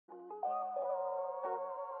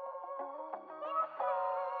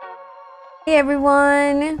Hey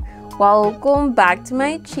everyone, welcome back to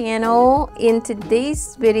my channel. In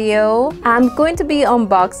today's video, I'm going to be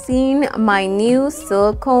unboxing my new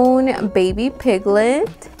silicone baby piglet.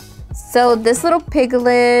 So this little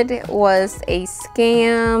piglet was a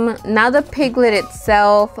scam, not the piglet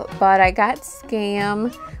itself, but I got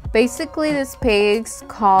scammed. Basically, these pigs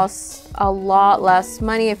cost a lot less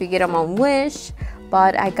money if you get them on Wish,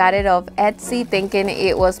 but I got it off Etsy thinking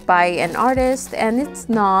it was by an artist, and it's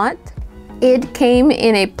not. It came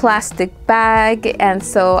in a plastic bag, and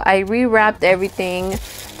so I rewrapped everything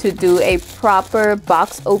to do a proper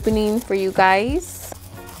box opening for you guys.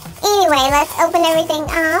 Anyway, let's open everything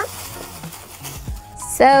up.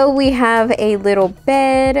 So we have a little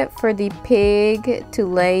bed for the pig to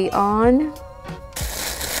lay on.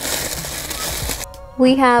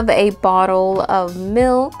 We have a bottle of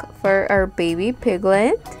milk for our baby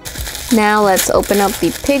piglet. Now let's open up the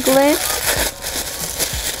piglet.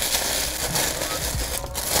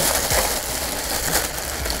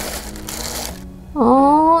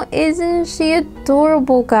 Oh, isn't she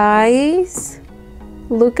adorable, guys?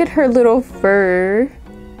 Look at her little fur.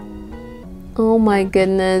 Oh my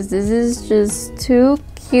goodness, this is just too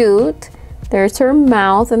cute. There's her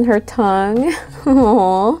mouth and her tongue.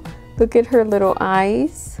 Oh, look at her little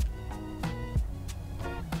eyes.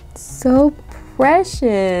 So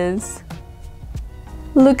precious.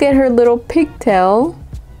 Look at her little pigtail.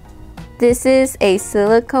 This is a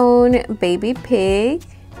silicone baby pig.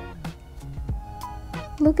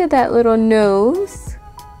 Look at that little nose.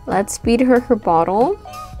 Let's feed her her bottle.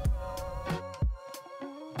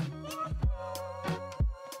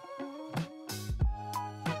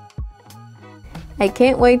 I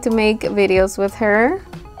can't wait to make videos with her.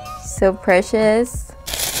 So precious.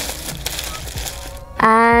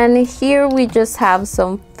 And here we just have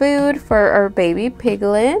some food for our baby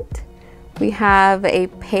piglet. We have a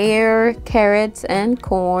pear, carrots, and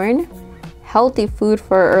corn. Healthy food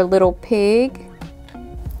for our little pig.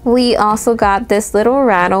 We also got this little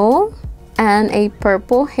rattle and a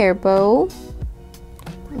purple hair bow.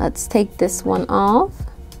 Let's take this one off.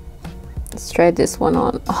 Let's try this one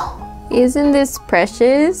on. Oh, isn't this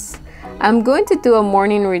precious? I'm going to do a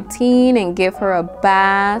morning routine and give her a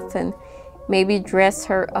bath and maybe dress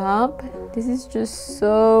her up. This is just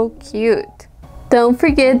so cute. Don't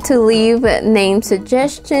forget to leave name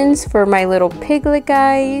suggestions for my little piglet,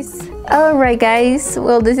 guys. Alright guys,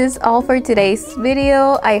 well this is all for today's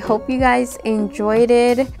video. I hope you guys enjoyed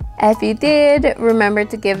it. If you did, remember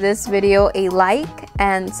to give this video a like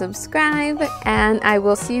and subscribe, and I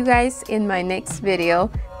will see you guys in my next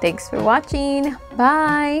video. Thanks for watching.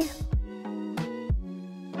 Bye!